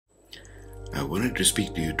wanted to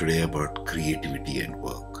speak to you today about creativity and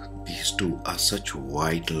work. These two are such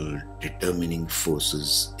vital, determining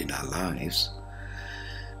forces in our lives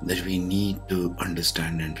that we need to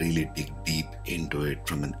understand and really dig deep into it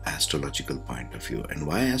from an astrological point of view. And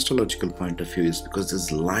why astrological point of view is because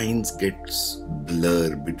these lines gets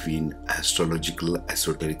blurred between astrological,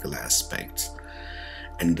 esoterical aspects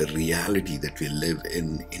and the reality that we live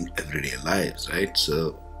in everyday lives, right?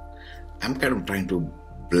 So I'm kind of trying to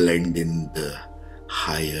blend in the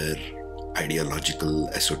higher ideological,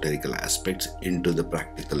 esoterical aspects into the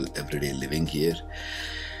practical everyday living here.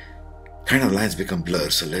 Kind of lines become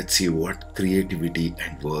blurred. So let's see what creativity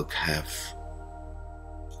and work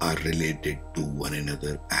are related to one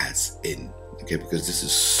another as in. Okay, because this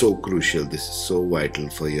is so crucial, this is so vital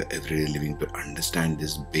for your everyday living to understand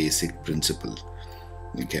this basic principle.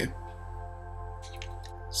 Okay.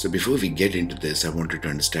 So before we get into this, I wanted to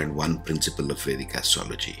understand one principle of Vedic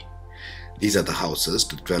astrology. These are the houses,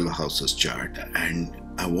 the 12 houses chart, and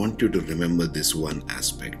I want you to remember this one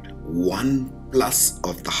aspect. 1 plus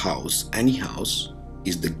of the house, any house,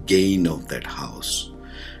 is the gain of that house,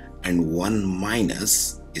 and 1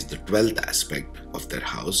 minus is the 12th aspect of that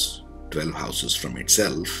house. 12 houses from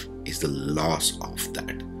itself is the loss of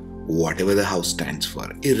that, whatever the house stands for,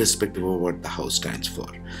 irrespective of what the house stands for.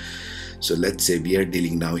 So let's say we are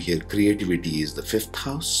dealing now here, creativity is the 5th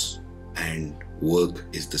house and work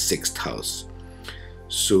is the 6th house.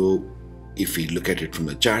 So if we look at it from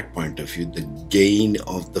a chart point of view, the gain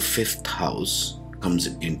of the 5th house comes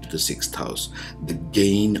into the 6th house. The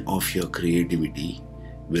gain of your creativity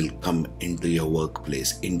will come into your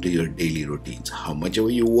workplace, into your daily routines. How much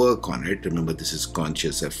ever you work on it, remember this is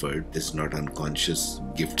conscious effort, this is not unconscious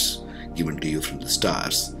gifts given to you from the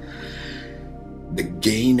stars. The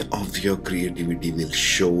gain of your creativity will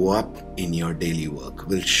show up in your daily work,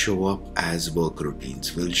 will show up as work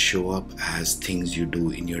routines, will show up as things you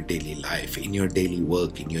do in your daily life, in your daily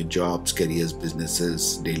work, in your jobs, careers,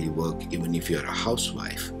 businesses, daily work, even if you're a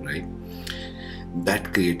housewife, right?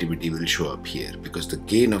 That creativity will show up here because the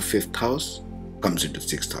gain of 5th house comes into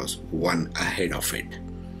 6th house, one ahead of it.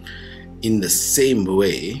 In the same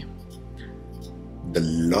way, the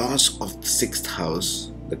loss of the 6th house,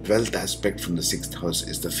 the 12th aspect from the 6th house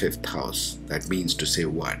is the 5th house. That means to say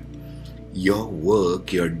what? Your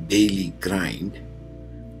work, your daily grind,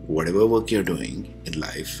 whatever work you're doing in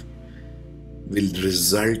life, will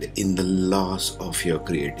result in the loss of your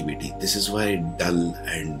creativity. This is why dull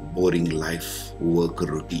and boring life work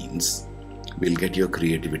routines will get your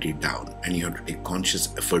creativity down, and you have to take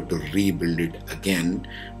conscious effort to rebuild it again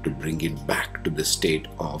to bring it back to the state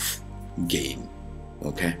of gain.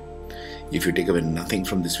 Okay? If you take away nothing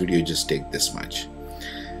from this video, just take this much.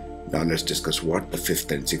 Now let's discuss what the 5th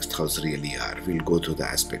and 6th house really are. We'll go through the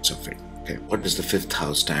aspects of it. Okay, what does the 5th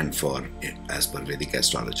house stand for as per Vedic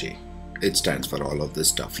astrology? It stands for all of this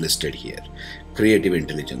stuff listed here. Creative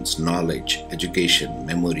intelligence, knowledge, education,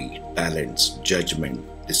 memory, talents, judgment,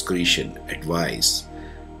 discretion, advice,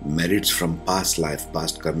 merits from past life,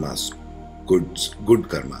 past karmas, good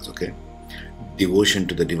karmas, okay? Devotion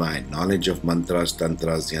to the divine, knowledge of mantras,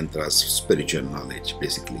 tantras, yantras, spiritual knowledge,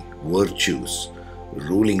 basically. Virtues,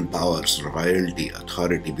 ruling powers, royalty,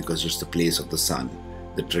 authority, because it's the place of the sun.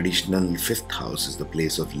 The traditional 5th house is the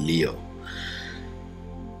place of Leo.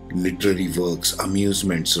 Literary works,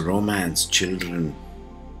 amusements, romance, children.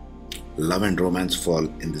 Love and romance fall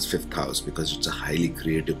in this 5th house because it's a highly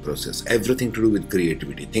creative process. Everything to do with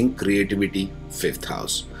creativity. Think creativity, 5th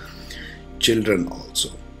house. Children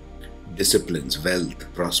also. Disciplines,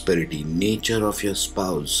 wealth, prosperity, nature of your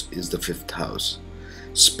spouse is the 5th house.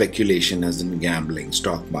 Speculation as in gambling,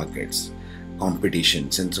 stock markets,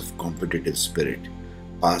 competition, sense of competitive spirit,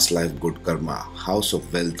 past life good karma, house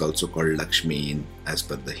of wealth also called Lakshmi as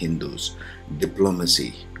per the Hindus,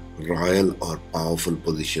 diplomacy, royal or powerful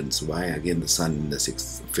positions. Why? Again the sun in the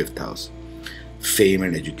 5th house. Fame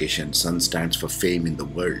and education. Sun stands for fame in the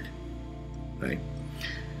world, right?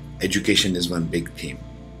 Education is one big theme.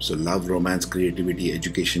 So love, romance, creativity,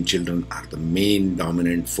 education, children are the main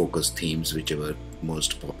dominant focus themes whichever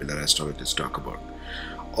most popular astrologers talk about.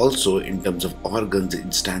 Also, in terms of organs,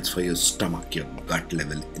 it stands for your stomach, your gut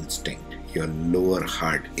level instinct, your lower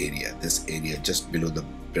heart area, this area just below the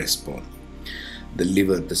breastbone, the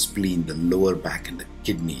liver, the spleen, the lower back, and the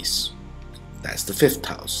kidneys. That's the 5th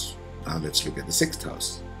house. Now let's look at the 6th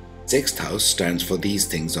house. 6th house stands for these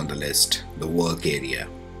things on the list, the work area.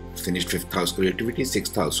 Finished 5th house creativity,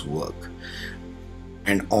 6th house work.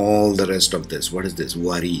 And all the rest of this, what is this?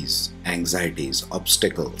 Worries, anxieties,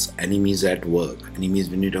 obstacles, enemies at work. Enemies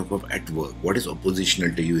when you talk of at work, what is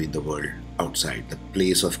oppositional to you in the world outside? The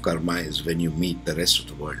place of karma is when you meet the rest of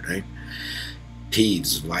the world, right?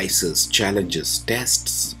 thieves, vices, challenges,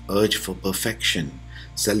 tests, urge for perfection,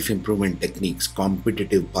 self-improvement techniques,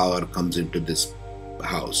 competitive power comes into this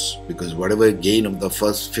house, because whatever gain of the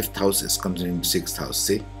first fifth houses comes into sixth house.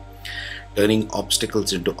 See, turning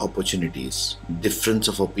obstacles into opportunities, difference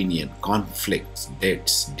of opinion, conflicts,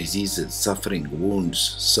 debts, diseases, suffering, wounds,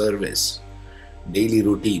 service, daily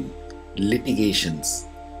routine, litigations,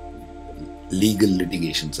 legal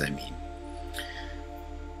litigations, I mean,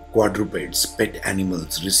 quadrupeds, pet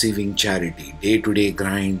animals, receiving charity, day-to-day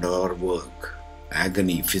grind or work,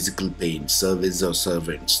 agony, physical pain, service or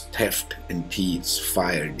servants, theft and thieves,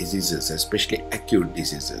 fire, diseases, especially acute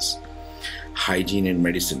diseases, hygiene and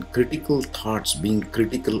medicine, critical thoughts, being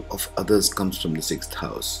critical of others comes from the sixth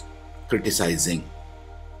house, criticizing,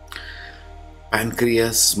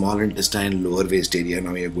 pancreas, small intestine, lower waist area,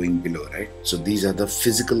 now you're going below, right? So these are the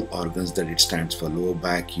physical organs that it stands for. Lower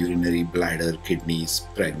back, urinary, bladder, kidneys,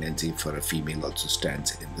 pregnancy for a female also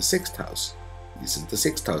stands in the sixth house. This is the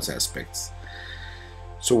sixth house aspects.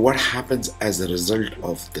 So what happens as a result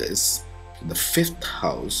of this? The fifth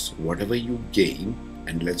house, whatever you gain,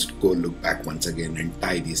 and let's go look back once again and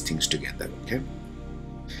tie these things together, okay?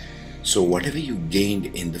 So whatever you gained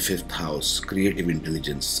in the fifth house, creative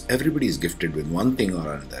intelligence, everybody is gifted with one thing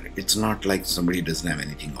or another. It's not like somebody doesn't have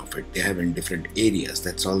anything of it. They have in different areas.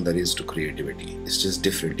 That's all there is to creativity. It's just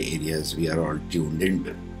different areas we are all tuned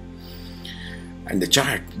into. And the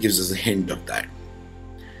chart gives us a hint of that.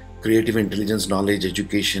 Creative intelligence, knowledge,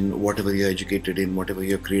 education, whatever you're educated in, whatever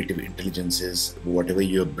your creative intelligence is, whatever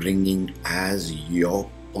you're bringing as your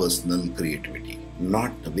personal creativity,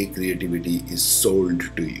 not the way creativity is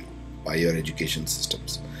sold to you by your education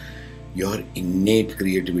systems. Your innate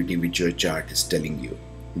creativity which your chart is telling you,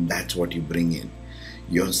 that's what you bring in.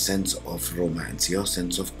 Your sense of romance, your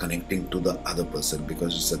sense of connecting to the other person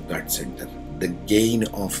because it's a gut center. The gain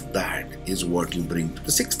of that is what you bring to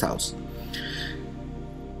the sixth house.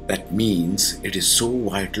 That means it is so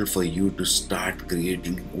vital for you to start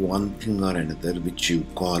creating one thing or another which you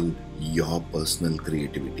call your personal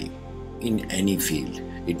creativity in any field.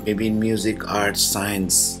 It may be in music, arts,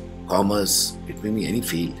 science, commerce, it may be any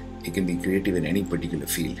field. You can be creative in any particular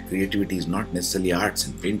field. Creativity is not necessarily arts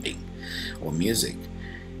and painting or music.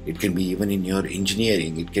 It can be even in your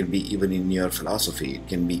engineering, it can be even in your philosophy, it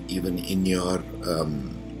can be even in your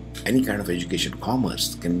any kind of education.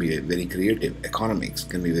 Commerce can be very creative, economics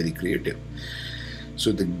can be very creative.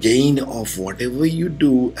 So the gain of whatever you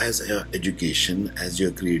do as your education, as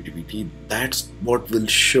your creativity, that's what will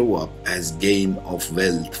show up as gain of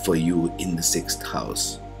wealth for you in the sixth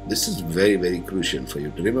house. This is very, very crucial for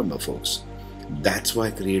you to remember, folks. That's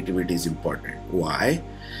why creativity is important. Why?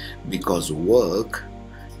 Because work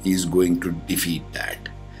is going to defeat that.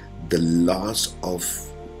 The loss of,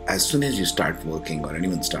 as soon as you start working or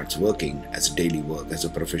anyone starts working as a daily work, as a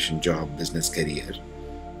profession, job, business, career,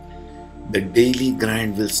 the daily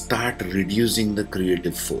grind will start reducing the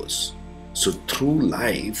creative force. So through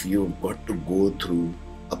life, you've got to go through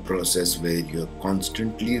a process where you're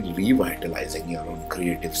constantly revitalizing your own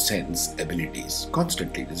creative sense, abilities.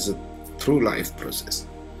 Constantly. This is a through life process.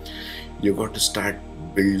 You've got to start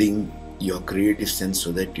building your creative sense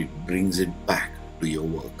so that it brings it back to your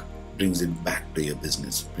work, brings it back to your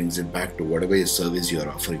business, brings it back to whatever your service you're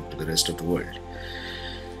offering to the rest of the world.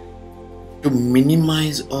 To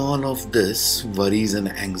minimize all of this worries and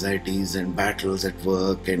anxieties and battles at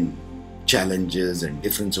work and challenges and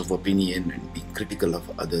difference of opinion and being critical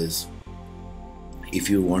of others, if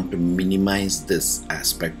you want to minimize this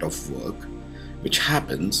aspect of work, which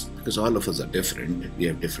happens because all of us are different, we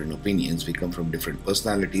have different opinions, we come from different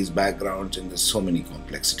personalities, backgrounds, and there's so many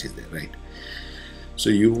complexities there, right? So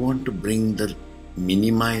you want to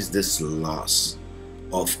minimize this loss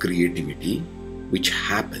of creativity which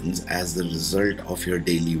happens as the result of your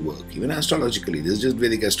daily work. Even astrologically, this is just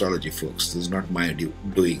Vedic astrology, folks. This is not my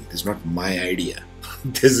doing. This is not my idea.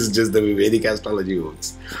 This is just the way Vedic astrology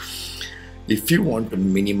works. If you want to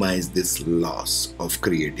minimize this loss of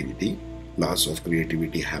creativity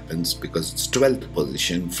happens because it's 12th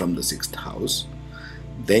position from the 6th house,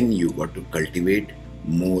 then you got to cultivate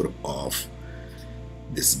more of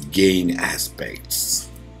this gain aspects,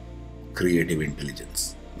 creative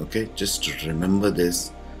intelligence. Okay, just remember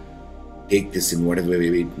this. Take this in whatever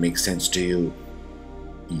way it makes sense to you.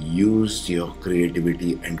 Use your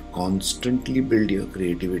creativity and constantly build your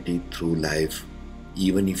creativity through life.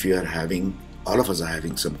 Even if you are having, all of us are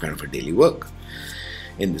having some kind of a daily work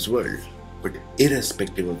in this world. But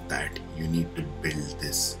irrespective of that, you need to build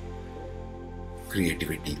this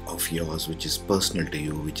creativity of yours, which is personal to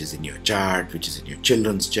you, which is in your chart, which is in your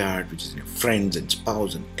children's chart, which is in your friends and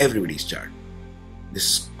spouse and everybody's chart. This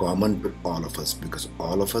is common to all of us because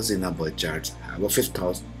all of us in our birth charts have a fifth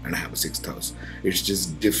house and have a sixth house. It's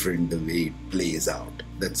just different the way it plays out.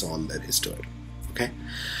 That's all there is to it. Okay?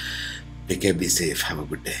 Take care, be safe, have a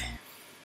good day.